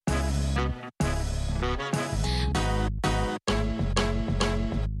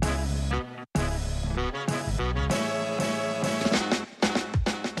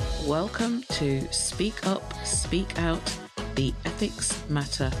Welcome to Speak Up, Speak Out, the Ethics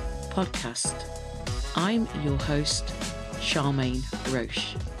Matter podcast. I'm your host, Charmaine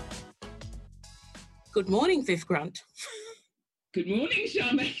Roche. Good morning, Viv Grant. Good morning,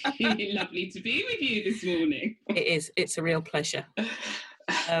 Charmaine. Lovely to be with you this morning. It is. It's a real pleasure.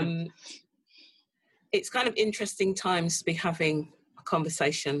 It's kind of interesting times to be having a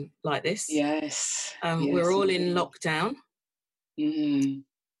conversation like this. Yes. We're all in lockdown. Mm-hmm.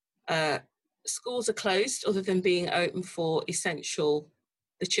 Schools are closed other than being open for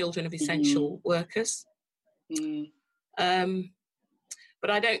the children of essential workers. Mm. But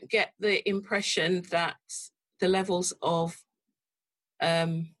I don't get the impression that the levels of,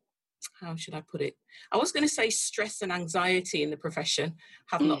 how should I put it? I was going to say stress and anxiety in the profession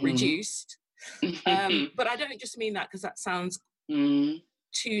have not reduced. But I don't just mean that because that sounds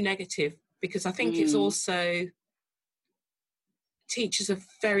too negative, because I think it's also, teachers are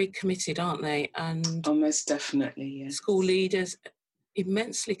very committed, aren't they? And most definitely, yes. School leaders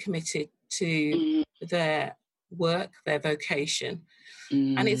immensely committed to their work, their vocation.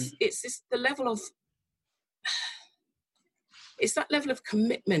 And it's that level of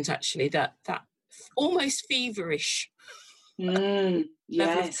commitment, actually, that almost feverish level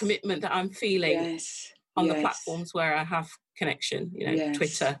of commitment that I'm feeling on the platforms where I have connection,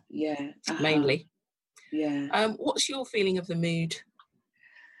 Twitter mainly. Yeah. What's your feeling of the mood?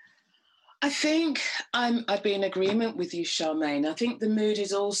 I think I'd be in agreement with you, Charmaine. I think the mood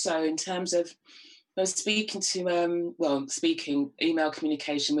is also in terms of, I was speaking to, email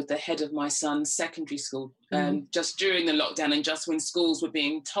communication with the head of my son's secondary school just during the lockdown and just when schools were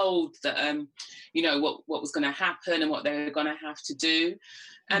being told that, what was going to happen and what they were going to have to do.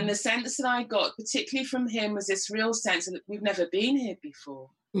 And the sense that I got, particularly from him, was this real sense that we've never been here before.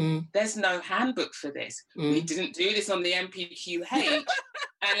 There's no handbook for this. We didn't do this on the MPQH.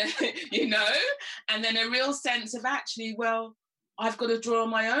 and, and then a real sense of actually, well, I've got to draw on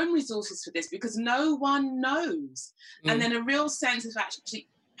my own resources for this because no one knows. And then a real sense of actually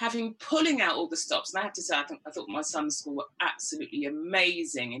pulling out all the stops. And I have to say, I thought my son's school were absolutely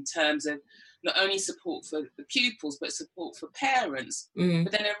amazing in terms of not only support for the pupils, but support for parents.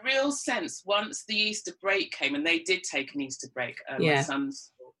 But then a real sense, once the Easter break came, and they did take an Easter break, my son's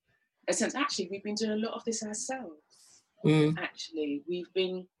school, a sense, actually, we've been doing a lot of this ourselves. Actually,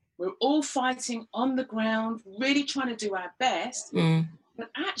 we're all fighting on the ground, really trying to do our best. But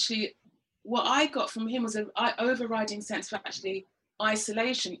actually, what I got from him was an overriding sense of actually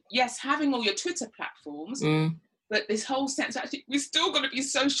isolation. Yes, having all your Twitter platforms, but this whole sense of actually, we've still got to be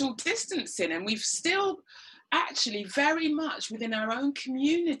social distancing, and we've still actually very much within our own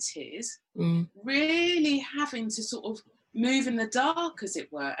communities, really having to sort of move in the dark, as it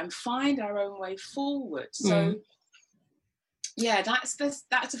were, and find our own way forward. So, yeah, that's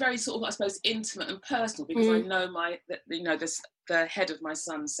a very sort of, I suppose, intimate and personal, because I know the head of my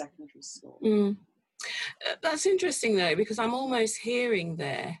son's secondary school. That's interesting, though, because I'm almost hearing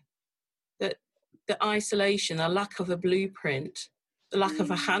there that the isolation, a lack of a blueprint, the lack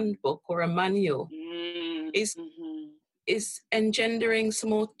of a handbook or a manual is engendering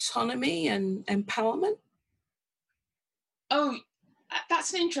some autonomy and empowerment. Oh,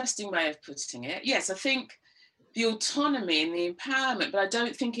 that's an interesting way of putting it. Yes, I think the autonomy and the empowerment, but I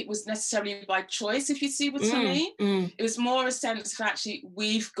don't think it was necessarily by choice, if you see what I mean. It was more a sense of actually,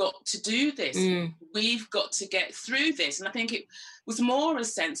 we've got to do this. We've got to get through this. And I think it was more a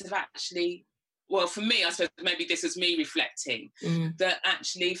sense of actually, well, for me, I suppose maybe this is me reflecting, that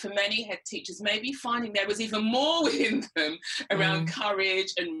actually for many head teachers, maybe finding there was even more within them around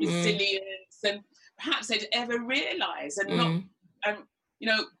courage and resilience than perhaps they'd ever realise. And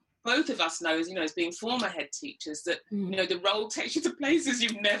both of us know, as being former head teachers, that, the role takes you to places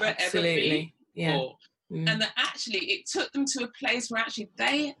you've never ever been before. And that actually it took them to a place where actually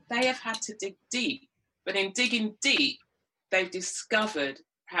they have had to dig deep. But in digging deep, they've discovered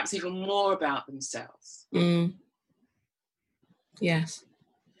perhaps even more about themselves. Yes,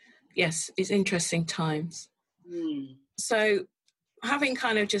 it's interesting times. So having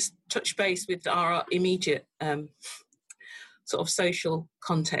kind of just touched base with our immediate sort of social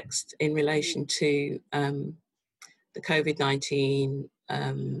context in relation to the COVID-19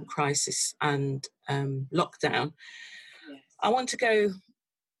 crisis and lockdown, I want to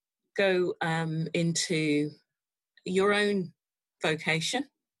go into your own vocation.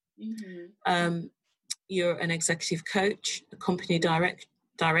 You're an executive coach, a company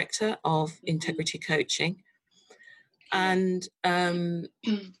director of Integrity Coaching, and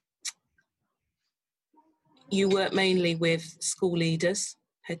you work mainly with school leaders,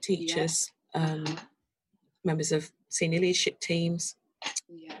 head teachers, members of senior leadership teams.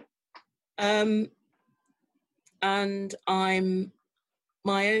 And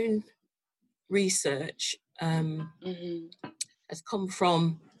my own research has come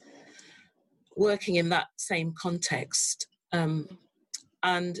from working in that same context.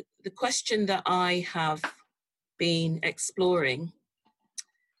 And the question that I have been exploring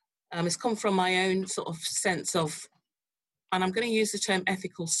has come from my own sort of sense of, and I'm going to use the term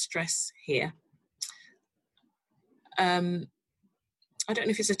ethical stress here. I don't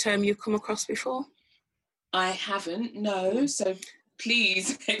know if it's a term you've come across before. I haven't, no. So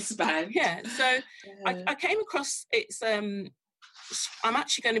please expand. Yeah, so I came across, I'm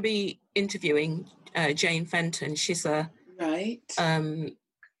actually going to be interviewing Jane Fenton. She's a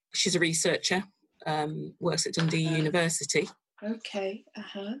researcher, works at Dundee University. Okay.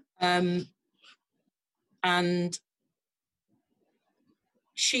 And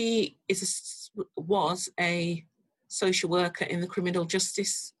she was a social worker in the criminal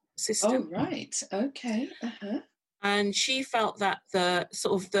justice system. Oh, right. Okay. And she felt that the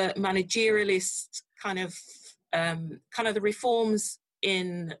sort of the managerialist kind of the reforms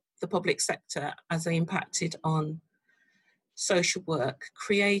in the public sector as they impacted on social work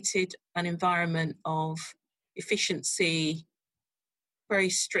created an environment of efficiency, very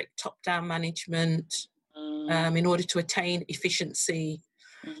strict top-down management in order to attain efficiency,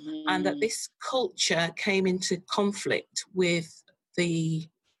 and that this culture came into conflict with the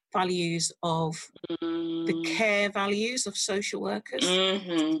values of the care values of social workers,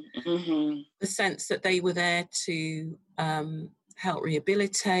 the sense that they were there to help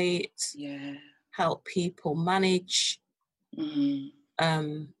rehabilitate, help people manage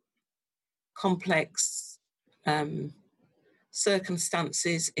complex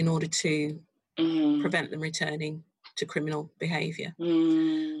circumstances in order to prevent them returning to criminal behaviour.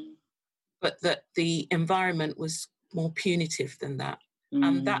 But that the environment was more punitive than that.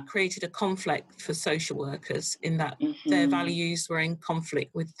 And that created a conflict for social workers in that their values were in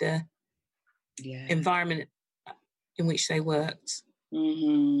conflict with the environment in which they worked.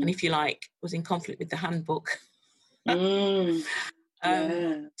 And if you like, was in conflict with the handbook.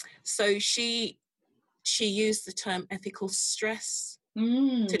 So she used the term ethical stress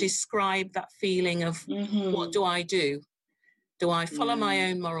to describe that feeling of what do I do? Do I follow my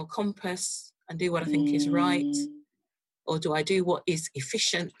own moral compass and do what I think is right? Or do I do what is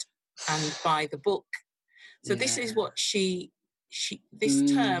efficient and by the book? So this is what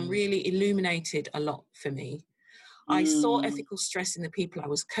this term really illuminated a lot for me. I saw ethical stress in the people I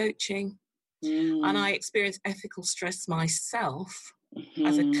was coaching, and I experienced ethical stress myself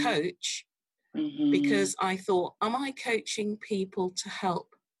as a coach because I thought, am I coaching people to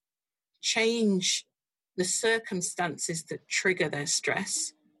help change the circumstances that trigger their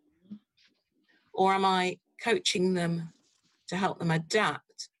stress? Or am I coaching them to help them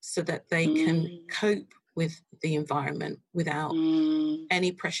adapt so that they can cope with the environment without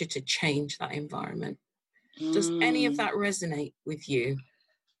any pressure to change that environment? Does any of that resonate with you?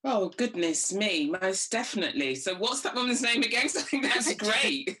 Oh, goodness me, most definitely. So what's that woman's name again? I think that's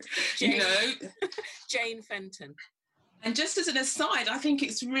great. Jane Fenton. And just as an aside, I think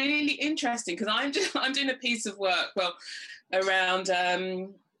it's really interesting because I'm doing a piece of work, around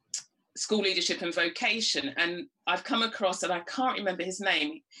school leadership and vocation, and I've come across, and I can't remember his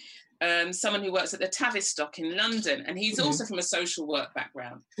name, someone who works at the Tavistock in London, and he's also from a social work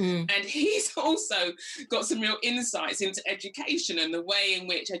background, and he's also got some real insights into education and the way in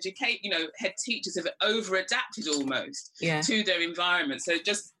which head teachers have over-adapted almost to their environment. So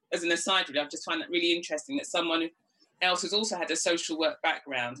just as an aside, really, I just find that really interesting that someone else who's also had a social work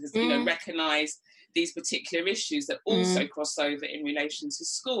background has recognised these particular issues that also cross over in relation to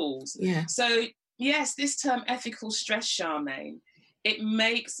schools. So yes, this term ethical stress, Charmaine, it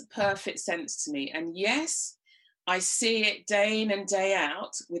makes perfect sense to me. And yes, I see it day in and day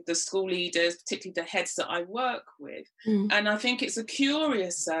out with the school leaders, particularly the heads that I work with. And I think it's a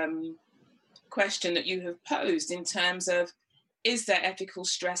curious question that you have posed in terms of, is there ethical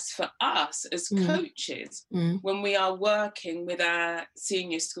stress for us as coaches when we are working with our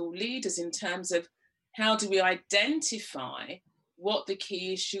senior school leaders in terms of how do we identify what the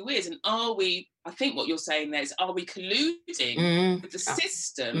key issue is? And are we, I think what you're saying there is, are we colluding with the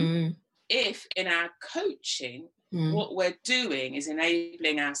system if in our coaching, what we're doing is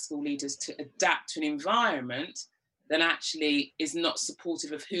enabling our school leaders to adapt to an environment that actually is not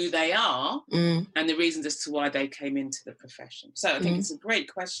supportive of who they are and the reasons as to why they came into the profession? So I think it's a great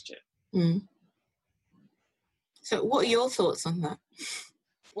question. So what are your thoughts on that?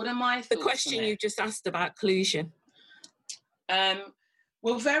 What are my thoughts? The question you just asked about collusion.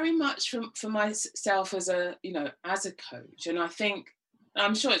 Well, very much for myself as a coach, and I think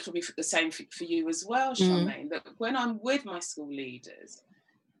I'm sure it's probably the same for you as well, Charmaine, that when I'm with my school leaders,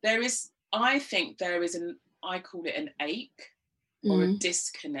 I think there is I call it an ache or a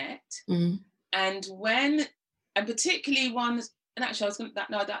disconnect. And particularly ones, and actually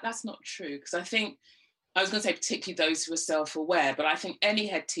that's not true, because I was going to say particularly those who are self-aware, but I think any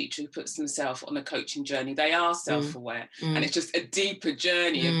head teacher who puts themselves on a coaching journey, they are self-aware. And it's just a deeper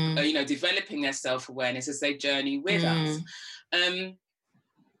journey of, developing their self-awareness as they journey with us.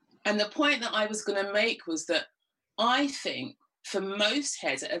 And the point that I was going to make was that I think for most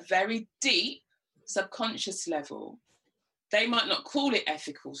heads at a very deep subconscious level, they might not call it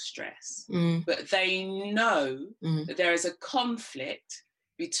ethical stress, but they know that there is a conflict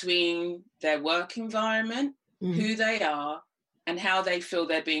between their work environment, who they are, and how they feel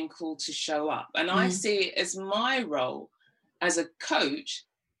they're being called to show up. And I see it as my role as a coach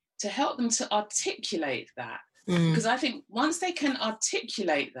to help them to articulate that. Because I think once they can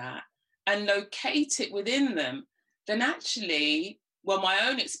articulate that and locate it within them, then actually, well, my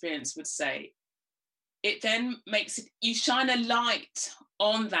own experience would say, it then makes it, you shine a light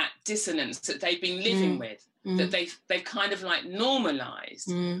on that dissonance that they've been living with, that they've kind of like normalized.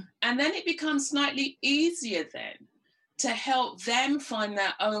 And then it becomes slightly easier then to help them find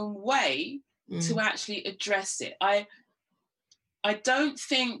their own way to actually address it. I don't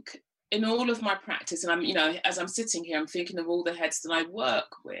think in all of my practice, and I'm, as I'm sitting here, I'm thinking of all the heads that I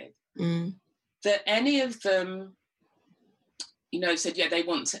work with, that any of them, said, yeah, they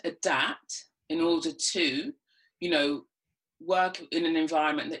want to adapt in order to, work in an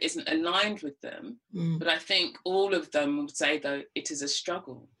environment that isn't aligned with them. But I think all of them would say, though, it is a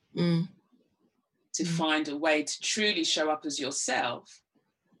struggle to find a way to truly show up as yourself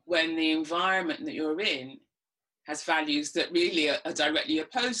when the environment that you're in has values that really are directly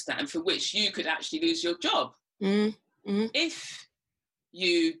opposed to that, and for which you could actually lose your job if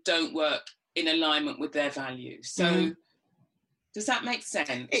you don't work in alignment with their values. So does that make sense,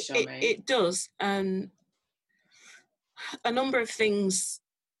 Charmaine? It does. A number of things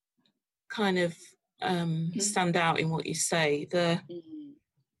kind of stand out in what you say. The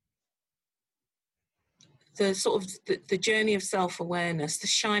sort of the journey of self-awareness, the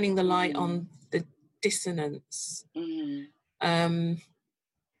shining the light on the dissonance,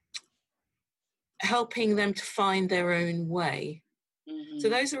 helping them to find their own way. So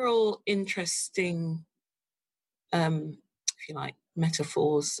those are all interesting, if you like,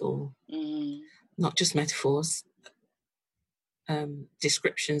 metaphors, or not just metaphors,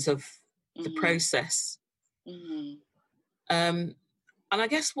 descriptions of the process. And I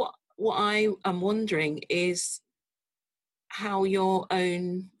guess what I am wondering is how your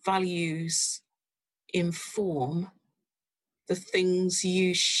own values inform the things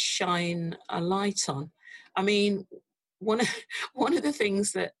you shine a light on. I mean, one of the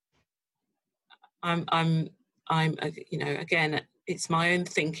things that I'm again, it's my own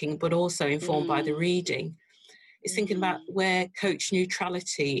thinking, but also informed by the reading, is thinking about where coach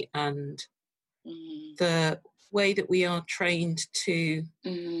neutrality and the way that we are trained to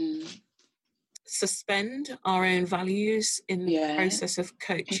suspend our own values in the process of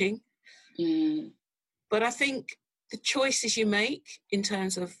coaching. But I think the choices you make in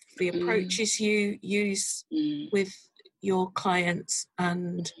terms of the approaches you use with your clients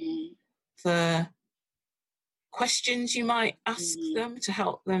and the questions you might ask them to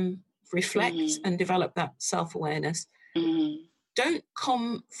help them reflect and develop that self-awareness don't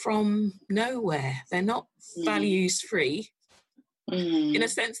come from nowhere. They're not values free. In a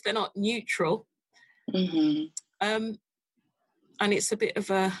sense, they're not neutral. And it's a bit of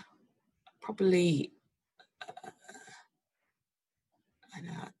a probably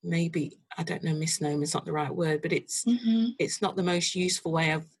maybe, I don't know, misnomer is not the right word, but it's not the most useful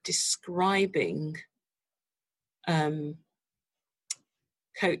way of describing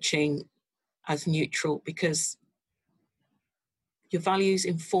coaching as neutral, because your values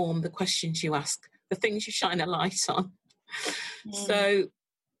inform the questions you ask, the things you shine a light on. So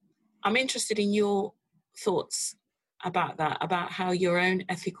I'm interested in your thoughts about that, about how your own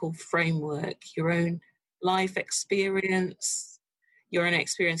ethical framework, your own life experience, your own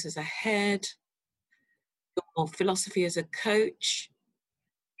experience as a head, your philosophy as a coach.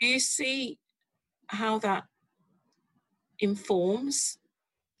 Do you see how that informs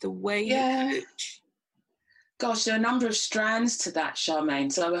the way you coach? Gosh, there are a number of strands to that,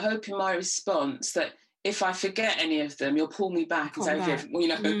 Charmaine. So I hope in my response that if I forget any of them, you'll pull me back and say,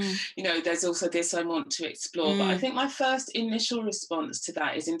 there's also this I want to explore. But I think my first initial response to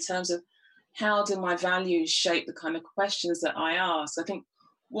that is in terms of how do my values shape the kind of questions that I ask. I think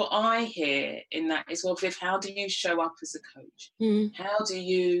what I hear in that is, well, Viv, how do you show up as a coach? How do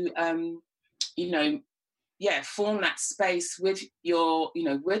you, form that space with your,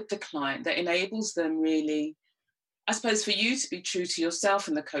 with the client that enables them really, I suppose, for you to be true to yourself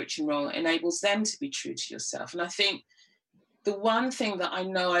in the coaching role, it enables them to be true to yourself. And I think the one thing that I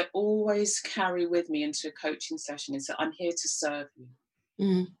know I always carry with me into a coaching session is that I'm here to serve you.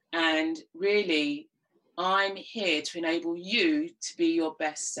 And really, I'm here to enable you to be your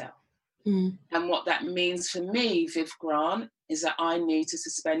best self. And what that means for me, Viv Grant, is that I need to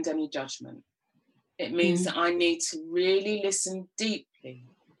suspend any judgment. It means that I need to really listen deeply.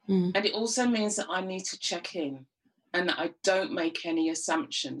 And it also means that I need to check in and that I don't make any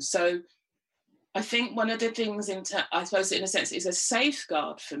assumptions. So I think one of the things, I suppose, in a sense, is a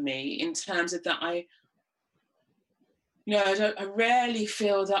safeguard for me in terms of that I rarely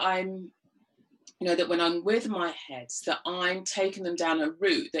feel that I'm, that when I'm with my heads, that I'm taking them down a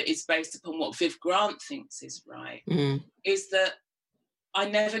route that is based upon what Viv Grant thinks is right, is that I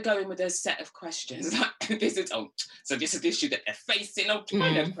never go in with a set of questions. Like, this is the issue that they're facing. I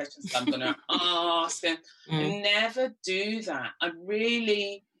know the questions I'm going to ask. And I never do that. I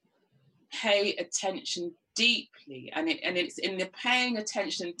really pay attention deeply. And it's in the paying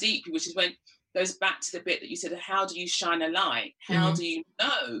attention deeply, which is when goes back to the bit that you said, how do you shine a light? How do you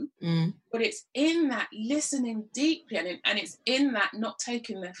know? But it's in that listening deeply, and it's in that not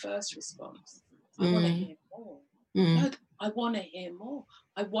taking their first response. I want to hear more. No, I want to hear more.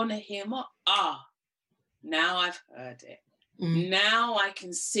 I want to hear more. Now I've heard it. Now I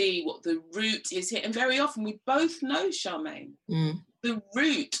can see what the root is here. And very often we both know, Charmaine, the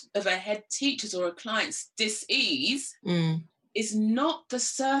root of a head teacher's or a client's dis-ease is not the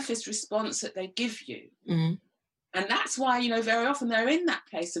surface response that they give you. And that's why, very often they're in that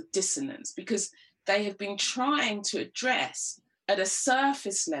place of dissonance, because they have been trying to address at a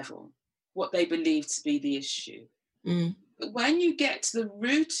surface level what they believe to be the issue. But when you get to the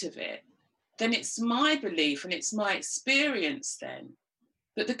root of it, then it's my belief and it's my experience then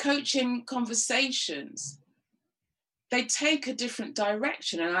that the coaching conversations, they take a different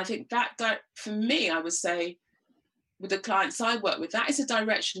direction. And I think that for me, I would say, with the clients I work with, that is a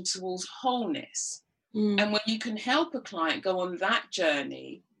direction towards wholeness. And when you can help a client go on that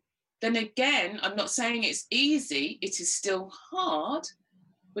journey, then again, I'm not saying it's easy, it is still hard,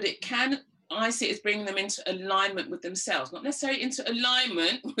 but it can, I see it as bringing them into alignment with themselves, not necessarily into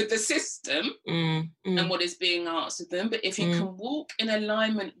alignment with the system and what is being asked of them, but if you can walk in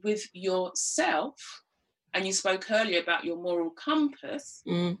alignment with yourself, and you spoke earlier about your moral compass,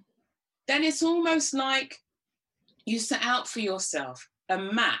 then it's almost like you set out for yourself a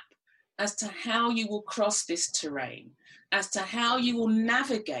map as to how you will cross this terrain, as to how you will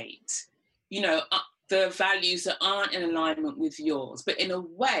navigate, the values that aren't in alignment with yours, but in a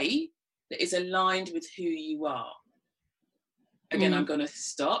way that is aligned with who you are. Again, I'm going to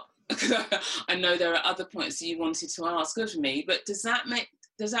stop because I know there are other points that you wanted to ask of me, but does that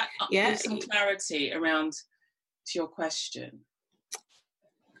give some clarity around to your question?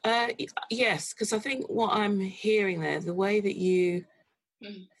 Yes, because I think what I'm hearing there, the way that you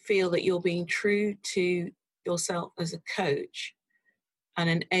feel that you're being true to yourself as a coach and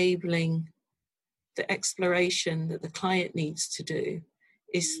enabling the exploration that the client needs to do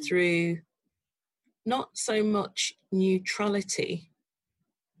is through not so much neutrality,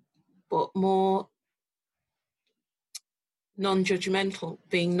 but more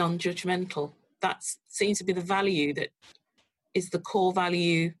being non-judgmental. That seems to be the value that is the core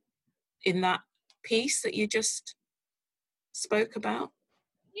value in that piece that you just spoke about.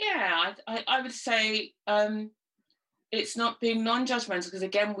 Yeah, I would say it's not being non-judgmental, because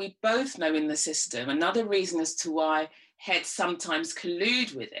again, we both know in the system, another reason as to why heads sometimes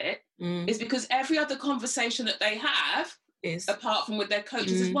collude with it is because every other conversation that they have, apart from with their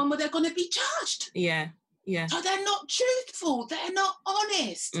coaches, is one where they're going to be judged. Yeah. So they're not truthful, they're not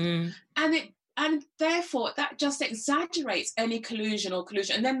honest. And therefore, that just exaggerates any collusion,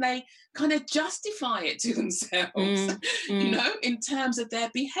 and then they kind of justify it to themselves, in terms of their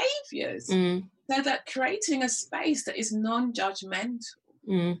behaviours. So that creating a space that is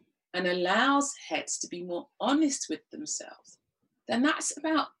non-judgmental and allows heads to be more honest with themselves, then that's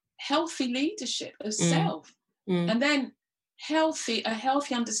about healthy leadership of self. And then a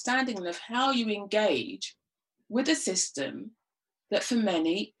healthy understanding of how you engage with a system that for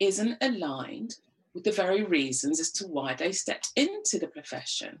many isn't aligned with the very reasons as to why they stepped into the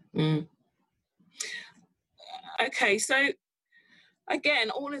profession. Okay, so again,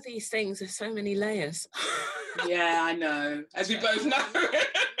 all of these things are so many layers. Yeah, I know. As we both know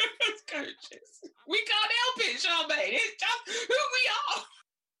as coaches. We can't help it, Charmaine. It's just who we are.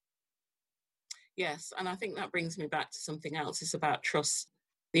 Yes, and I think that brings me back to something else. It's about trust,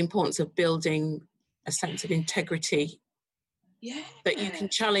 the importance of building a sense of integrity. Yeah. That you can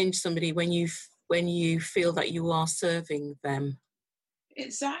challenge somebody when you feel that you are serving them.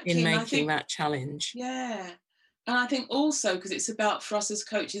 Exactly. In making that challenge. Yeah. And I think also, because it's about, for us as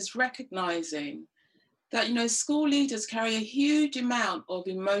coaches, recognising that, you know, school leaders carry a huge amount of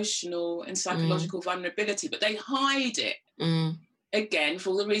emotional and psychological vulnerability, but they hide it. Again,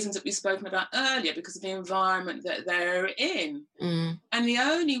 for all the reasons that we've spoken about earlier, because of the environment that they're in. And the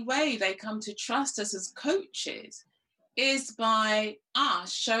only way they come to trust us as coaches is by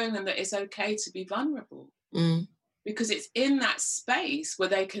us showing them that it's okay to be vulnerable. Because it's in that space where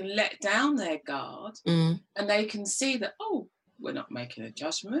they can let down their guard and they can see that, oh, we're not making a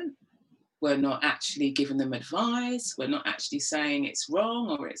judgment. We're not actually giving them advice. We're not actually saying it's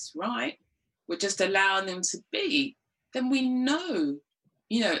wrong or it's right. We're just allowing them to be. Then we know,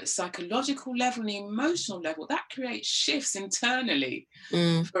 you know, at psychological level and emotional level, that creates shifts internally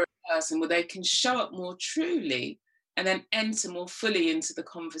for a person where they can show up more truly and then enter more fully into the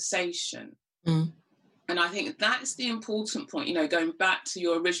conversation. And I think that's the important point, you know, going back to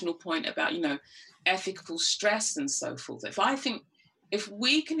your original point about, you know, ethical stress and so forth. If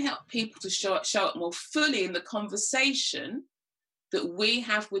we can help people to show up more fully in the conversation that we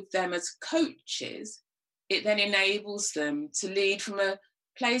have with them as coaches, it then enables them to lead from a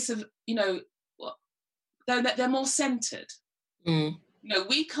place of, you know, they're more centered. You know,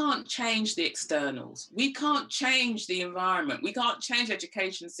 we can't change the externals. We can't change the environment. We can't change the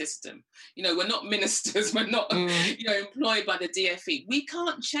education system. You know, we're not ministers. We're not, you know, employed by the DFE. We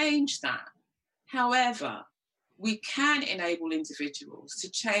can't change that. However, we can enable individuals to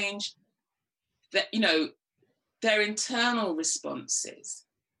change that, you know, their internal responses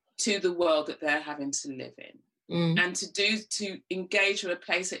to the world that they're having to live in, and to engage from a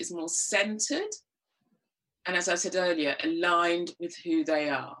place that is more centered. And as I said earlier, aligned with who they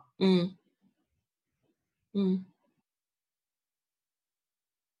are. So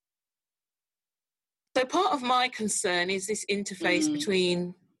part of my concern is this interface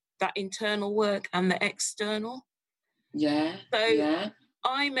between that internal work and the external. Yeah. So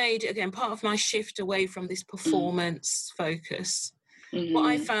I made, again, part of my shift away from this performance focus. What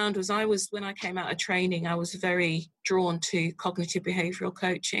I found was when I came out of training, I was very drawn to cognitive behavioural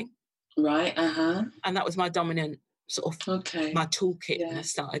coaching. Right, and that was my dominant sort of my toolkit when I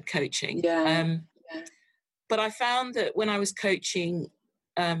started coaching. But I found that when I was coaching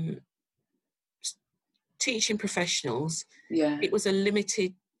teaching professionals, it was a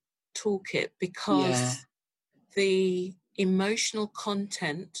limited toolkit because the emotional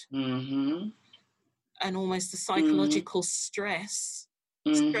content and almost the psychological stresses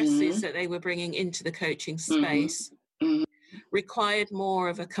that they were bringing into the coaching space required more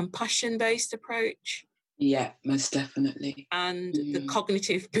of a compassion-based approach. Yeah, most definitely. And the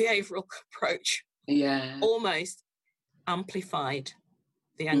cognitive behavioural approach almost amplified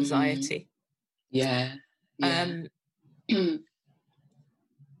the anxiety.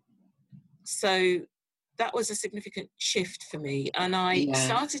 So that was a significant shift for me. And I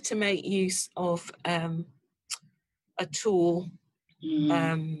started to make use of a tool,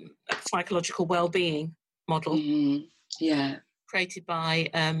 a psychological well-being model created by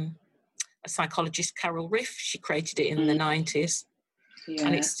a psychologist, Carol Riff. She created it in the 90s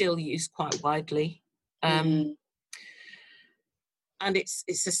and it's still used quite widely. And it's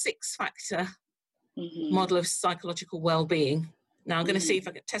a 6-factor model of psychological well-being. Now I'm going to see if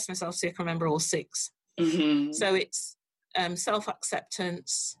I can test myself, see if I can remember all 6. So it's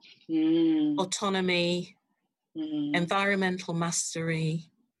self-acceptance, autonomy, environmental mastery,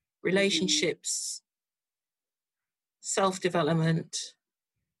 relationships, self-development,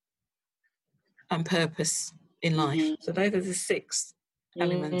 and purpose in life. So those are the 6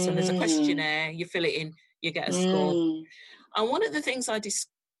 elements. And there's a questionnaire, you fill it in, you get a score. And one of the things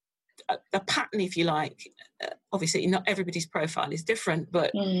the pattern, if you like, obviously not everybody's profile is different,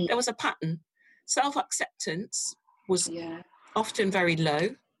 but there was a pattern. Self-acceptance was often very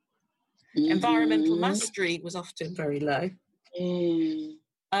low. Environmental mastery was often very low.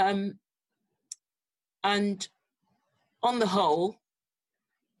 And on the whole,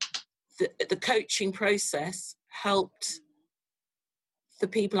 the coaching process helped the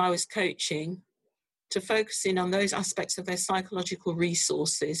people I was coaching to focus in on those aspects of their psychological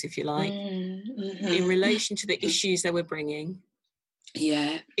resources, if you like, in relation to the issues they were bringing.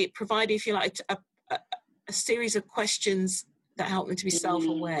 It provided, if you like, a series of questions that helped them to be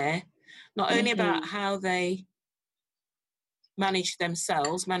self-aware, not only about how they managed and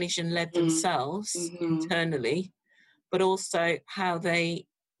led themselves internally, but also how they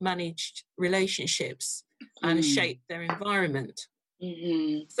managed relationships and shaped their environment.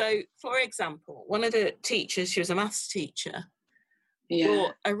 So, for example, one of the teachers, she was a maths teacher,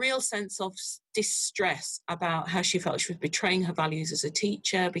 brought a real sense of distress about how she felt she was betraying her values as a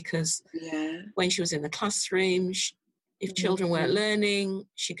teacher, because when she was in the classroom, if children weren't learning,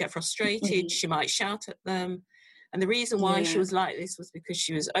 she'd get frustrated, she might shout at them. And the reason why she was like this was because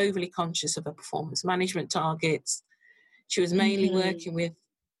she was overly conscious of her performance management targets. She was mainly working with,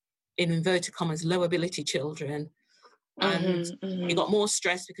 in inverted commas, low ability children. And she got more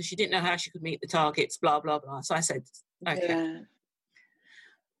stressed because she didn't know how she could meet the targets, blah, blah, blah. So I said, okay.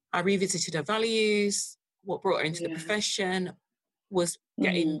 I revisited her values. What brought her into the profession was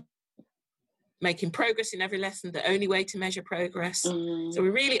making progress in every lesson, the only way to measure progress. So we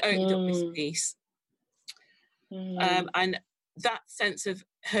really opened up this piece. And that sense of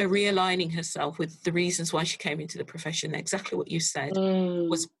her realigning herself with the reasons why she came into the profession, exactly what you said,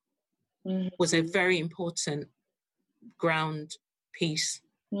 was a very important ground piece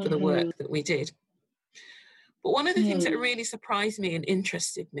for the work that we did. But one of the things that really surprised me and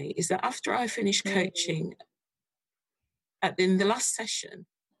interested me is that after I finished coaching, in the last session,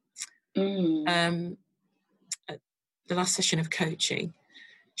 the last session of coaching,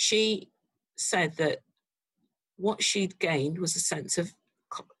 she said that what she'd gained was a sense of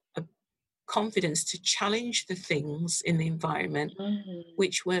confidence to challenge the things in the environment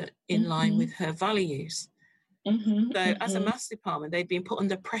which were in line with her values. So as a maths department, they'd been put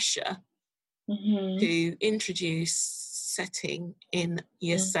under pressure to introduce setting in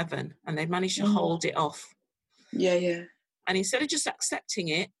year 7, and they managed to hold it off. And instead of just accepting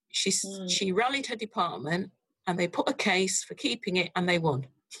it, she rallied her department, and they put a case for keeping it, and they won.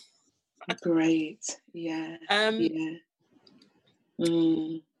 Great.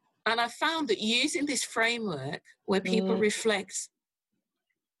 And I found that using this framework where people reflect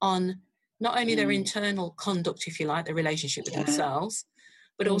on not only their internal conduct, if you like, their relationship with themselves,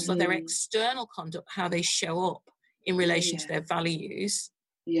 but also their external conduct, how they show up in relation to their values,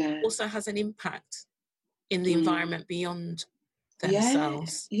 also has an impact in the environment beyond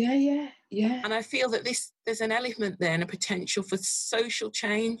themselves. And I feel that there's an element there and a potential for social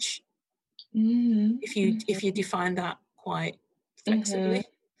change, if you define that quite flexibly.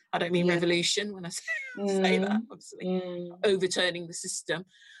 I don't mean revolution when I say that, obviously, overturning the system.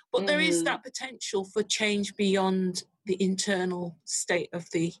 But there is that potential for change beyond the internal state of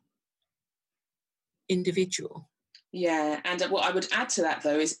the individual. And what I would add to that,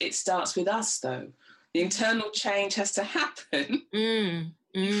 though, is it starts with us, though. The internal change has to happen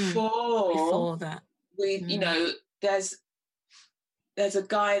before that. There's a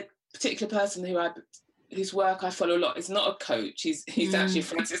guy, particular person whose work I follow a lot. Is not a coach. He's actually a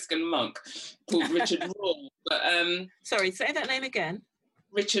Franciscan monk called Richard Rohr. But sorry, say that name again.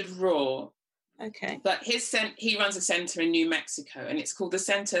 Richard Rohr. Okay. But he runs a centre in New Mexico, and it's called the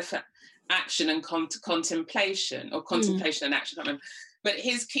Centre for Action and Contemplation, or Contemplation and Action. I can't remember. But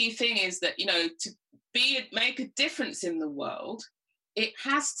his key thing is that, to make a difference in the world, it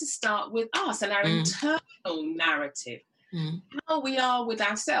has to start with us and our internal narrative. How we are with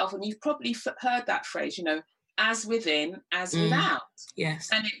ourselves. And you've probably heard that phrase, as within, as without. Yes.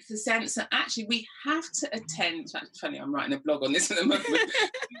 And it's a sense that actually we have to attend. It's funny, I'm writing a blog on this at the moment.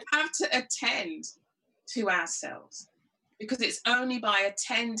 We have to attend to ourselves, because it's only by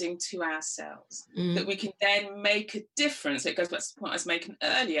attending to ourselves that we can then make a difference. It goes back to the point I was making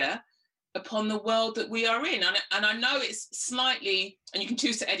earlier, upon the world that we are in. And I know it's slightly, and you can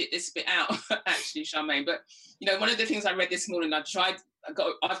choose to edit this bit out, actually, Charmaine, but, one of the things I read this morning, I've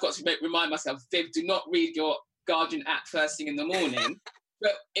got to remind myself, Viv, do not read your Guardian app first thing in the morning.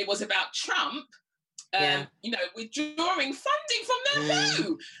 But it was about Trump, withdrawing funding from the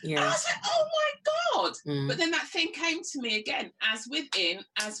WHO. And I was like, oh my God. But then that thing came to me again, as within,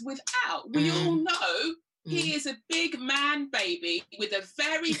 as without. We all know he is a big man baby with a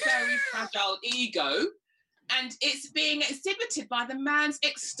very, very fragile ego, and it's being exhibited by the man's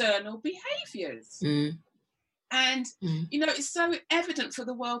external behaviours. And, it's so evident for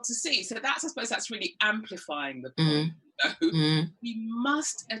the world to see. So I suppose that's really amplifying the point. We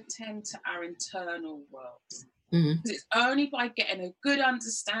must attend to our internal world. Because it's only by getting a good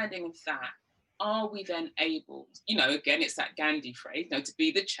understanding of that are we then able, again, it's that Gandhi phrase, to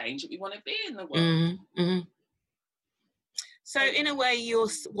be the change that we want to be in the world. So in a way,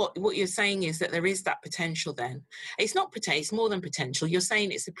 what you're saying is that there is that potential then. It's not potential, it's more than potential. You're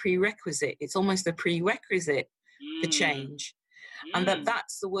saying it's a prerequisite. It's almost a prerequisite for change. And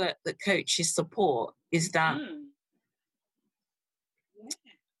that's the work that coaches support, is that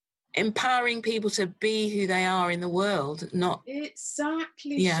empowering people to be who they are in the world, not...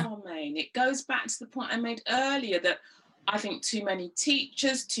 Exactly, Charmaine. It goes back to the point I made earlier that I think too many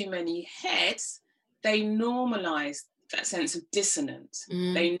teachers, too many heads, they normalise that sense of dissonance.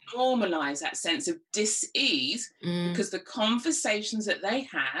 They normalise that sense of dis-ease because the conversations that they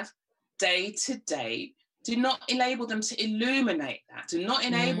have day to day do not enable them to illuminate that, do not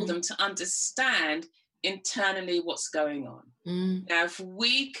enable them to understand internally what's going on. Now, if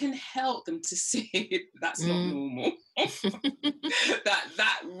we can help them to see that's not normal,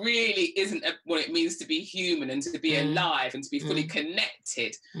 that really isn't what it means to be human and to be alive and to be fully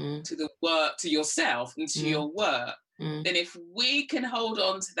connected to the work, to yourself and to your work, then if we can hold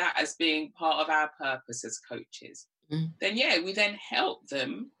on to that as being part of our purpose as coaches, then we then help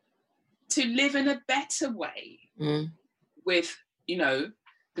them to live in a better way with,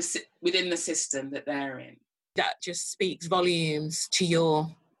 within the system that they're in. That just speaks volumes to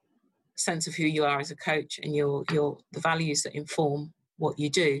your sense of who you are as a coach and the values that inform what you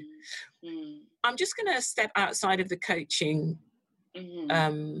do. I'm just going to step outside of the coaching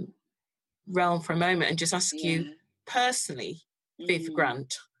realm for a moment and just ask you personally, Viv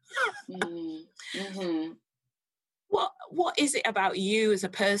Grant, what is it about you as a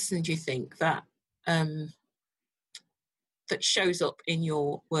person, do you think, that that shows up in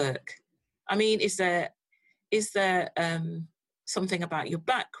your work? I mean, is there something about your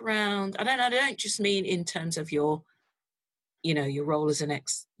background? I don't just mean in terms of your role as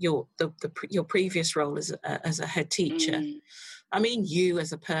your previous role as a head teacher. I mean you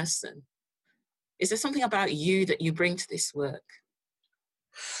as a person. Is there something about you that you bring to this work?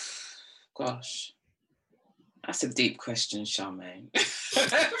 Gosh, that's a deep question, Charmaine.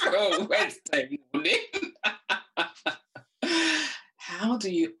 For a Wednesday morning. How do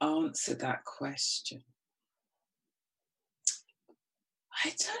you answer that question?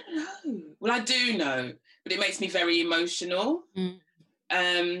 I don't know. Well, I do know, but it makes me very emotional.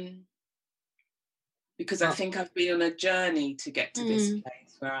 Because I think I've been on a journey to get to this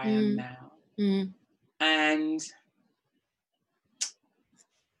place where I am now. And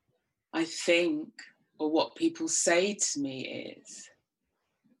I think, or what people say to me is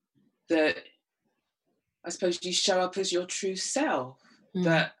that I suppose you show up as your true self,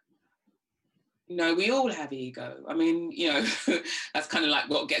 that, we all have ego. I mean, that's kind of like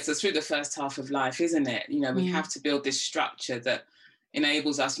what gets us through the first half of life, isn't it? We have to build this structure that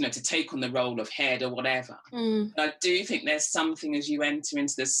enables us, to take on the role of head or whatever. But I do think there's something as you enter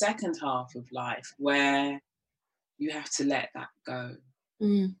into the second half of life where you have to let that go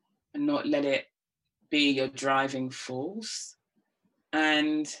and not let it be your driving force.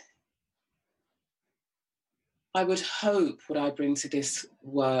 And I would hope what I bring to this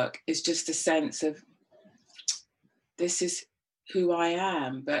work is just a sense of this is who I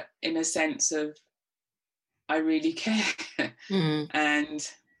am, but in a sense of I really care. And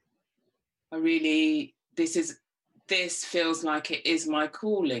I really, this feels like it is my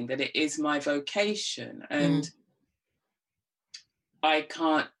calling, that it is my vocation. And I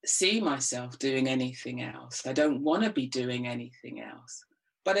can't see myself doing anything else. I don't want to be doing anything else.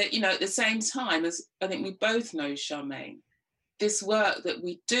 But, at the same time, as I think we both know, Charmaine, this work that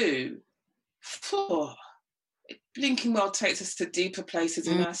we do, Blinking Well takes us to deeper places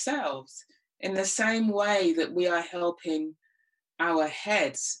in ourselves, in the same way that we are helping our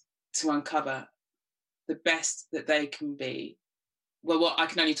heads to uncover the best that they can be. Well, what I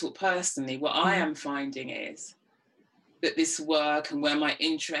can only talk personally, what I am finding is that this work and where my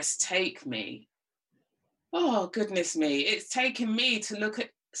interests take me, oh, goodness me, it's taken me to look at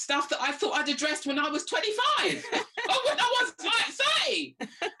stuff that I thought I'd addressed when I was 25. When I was like 30.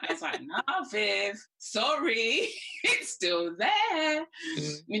 I was like, no, Viv, sorry, it's still there.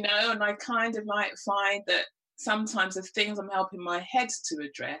 And I kind of find that sometimes the things I'm helping my heads to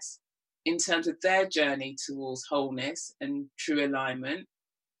address in terms of their journey towards wholeness and true alignment,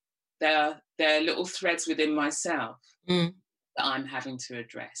 they're little threads within myself that I'm having to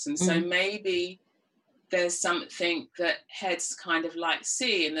address. And so maybe there's something that heads kind of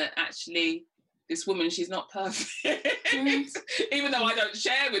see, and that actually this woman, she's not perfect, even though I don't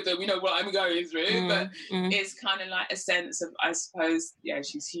share with them, what I'm going through, but it's kind of like a sense of, I suppose,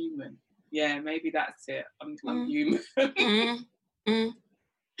 she's human. Yeah, maybe that's it. I'm human. And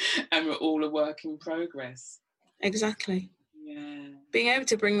we're all a work in progress. Exactly. Yeah. Being able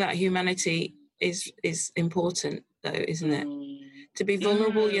to bring that humanity is important, though, isn't it? To be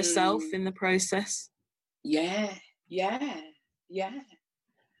vulnerable yourself in the process. Yeah.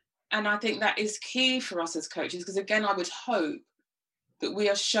 And I think that is key for us as coaches, because again, I would hope that we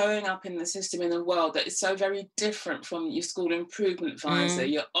are showing up in the system in the world that is so very different from your school improvement advisor,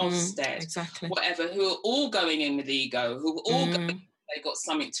 your Ofsted, exactly. whatever, who are all going in with ego, who are all going, they've got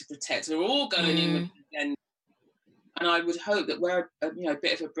something to protect, who are all going in with agenda. And I would hope that we're a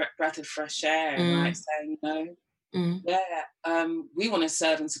bit of a breath of fresh air, right? Saying, we want to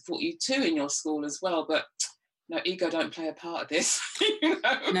serve and support you too in your school as well, but ego don't play a part of this.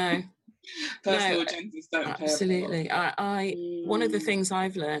 No. Personal agendas don't absolutely. play a part. I one of the things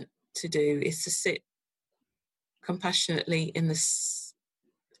I've learned to do is to sit compassionately in the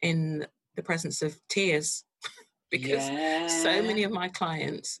presence of tears, because so many of my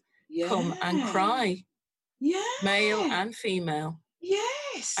clients come and cry, male and female.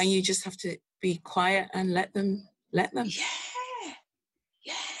 Yes. And you just have to be quiet and let them. Yeah.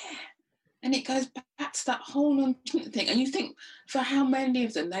 And it goes back to that whole thing. And you think, for how many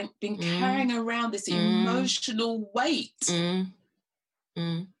of them they've been carrying around this emotional weight,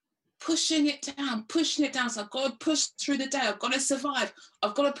 pushing it down. So I've got to push through the day. I've got to survive.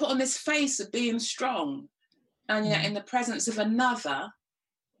 I've got to put on this face of being strong. And yet in the presence of another,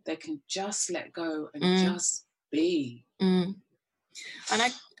 they can just let go and just be. And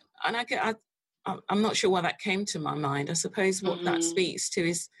I'm not sure why that came to my mind. I suppose what that speaks to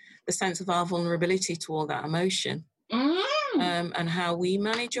is the sense of our vulnerability to all that emotion, and how we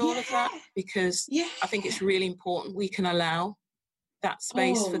manage all of that, because I think it's really important we can allow that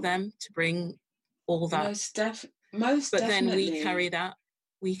space for them to bring all that. Most but definitely. Then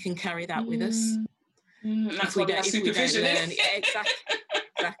we can carry that with us. That's why we have supervision.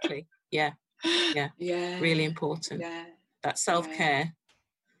 Exactly. Yeah. Really important. Yeah. That self-care.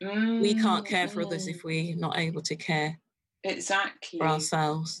 We can't care for others if we're not able to care for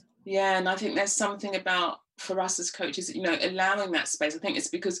ourselves. Yeah, and I think there's something about, for us as coaches, allowing that space. I think it's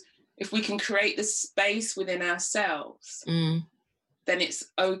because if we can create the space within ourselves, then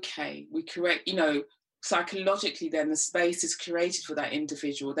it's okay. We create, psychologically, then the space is created for that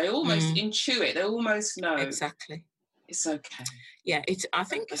individual. They almost intuit, they almost know. Exactly. It's okay. Yeah, I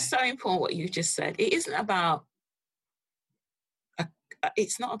think it's so important what you just said. It isn't about,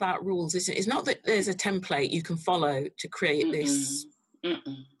 it's not about rules, is it? It's not that there's a template you can follow to create this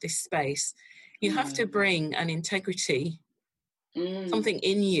space. You have to bring an integrity, something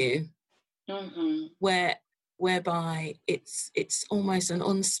in you, whereby it's almost an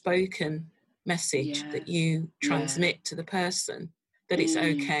unspoken message that you transmit to the person that it's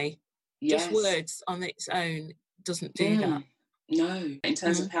okay. Just words on its own doesn't do that. No, in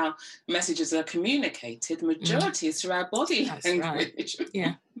terms of how messages are communicated, the majority is through our body language. Right.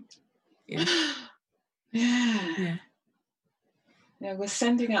 Yeah. Yeah, we're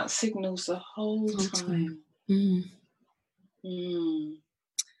sending out signals the whole time.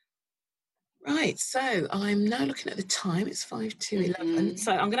 Right, so I'm now looking at the time. It's 5 to 11.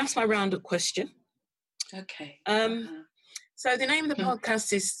 So I'm going to ask my round-up question. Okay. So the name of the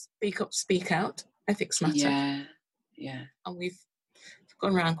podcast is Speak Up, Speak Out, Ethics Matter. Yeah. And we've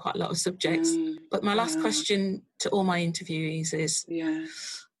gone around quite a lot of subjects. But my last question to all my interviewees is,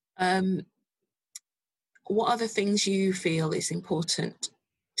 what are the things you feel is important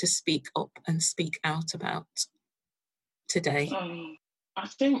to speak up and speak out about today? I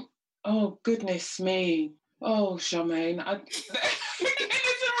think, oh, goodness me. Oh, Charmaine, it's a really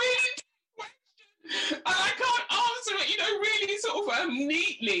question. I can't answer it, really sort of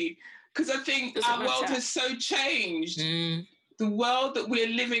neatly, because I think our world has so changed. The world that we're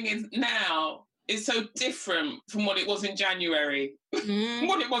living in now is so different from what it was in January,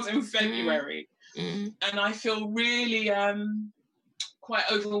 what it was in February. And I feel really quite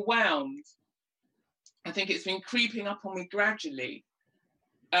overwhelmed. I think it's been creeping up on me gradually.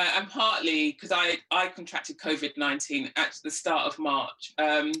 And partly because I contracted COVID-19 at the start of March.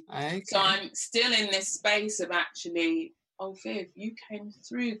 So I'm still in this space of actually, Viv, you came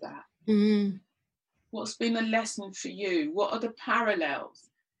through that. What's been a lesson for you? What are the parallels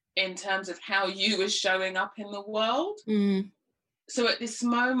in terms of how you are showing up in the world? So at this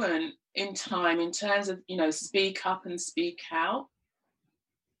moment in time, in terms of, speak up and speak out,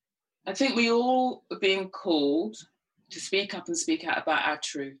 I think we all are being called to speak up and speak out about our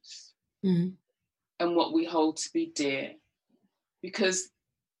truths and what we hold to be dear, because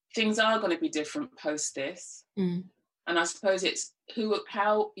things are going to be different post this. And I suppose it's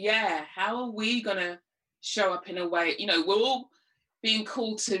how are we going to show up in a way, we're all being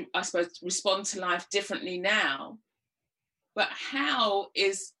called to, I suppose, respond to life differently now, but how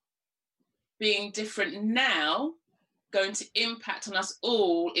is being different now going to impact on us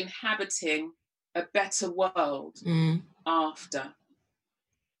all inhabiting a better world after?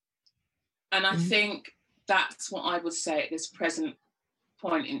 And I think that's what I would say at this present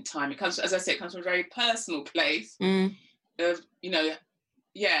point in time. It comes, as I say, it comes from a very personal place of,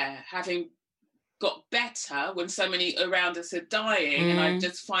 having got better when so many around us are dying, and I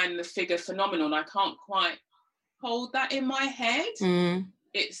just find the figure phenomenal, and I can't quite hold that in my head.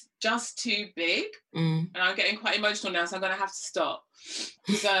 It's just too big, and I'm getting quite emotional now, so I'm going to have to stop.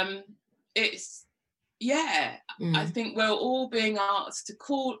 Because I think we're all being asked to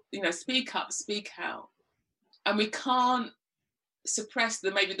call, speak up, speak out, and we can't suppress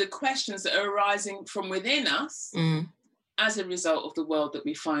maybe the questions that are arising from within us as a result of the world that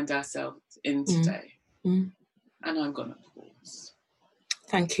we find ourselves in today. And I'm going to pause.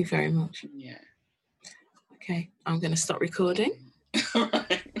 Thank you very much. Yeah. Okay, I'm going to stop recording. All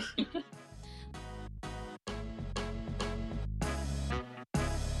right.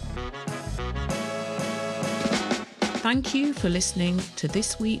 Thank you for listening to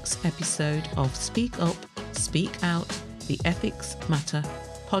this week's episode of Speak Up, Speak Out, the Ethics Matter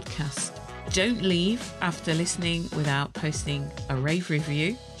podcast. Don't leave after listening without posting a rave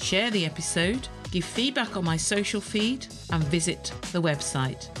review. Share the episode, give feedback on my social feed, and visit the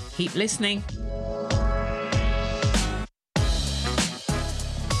website. Keep listening.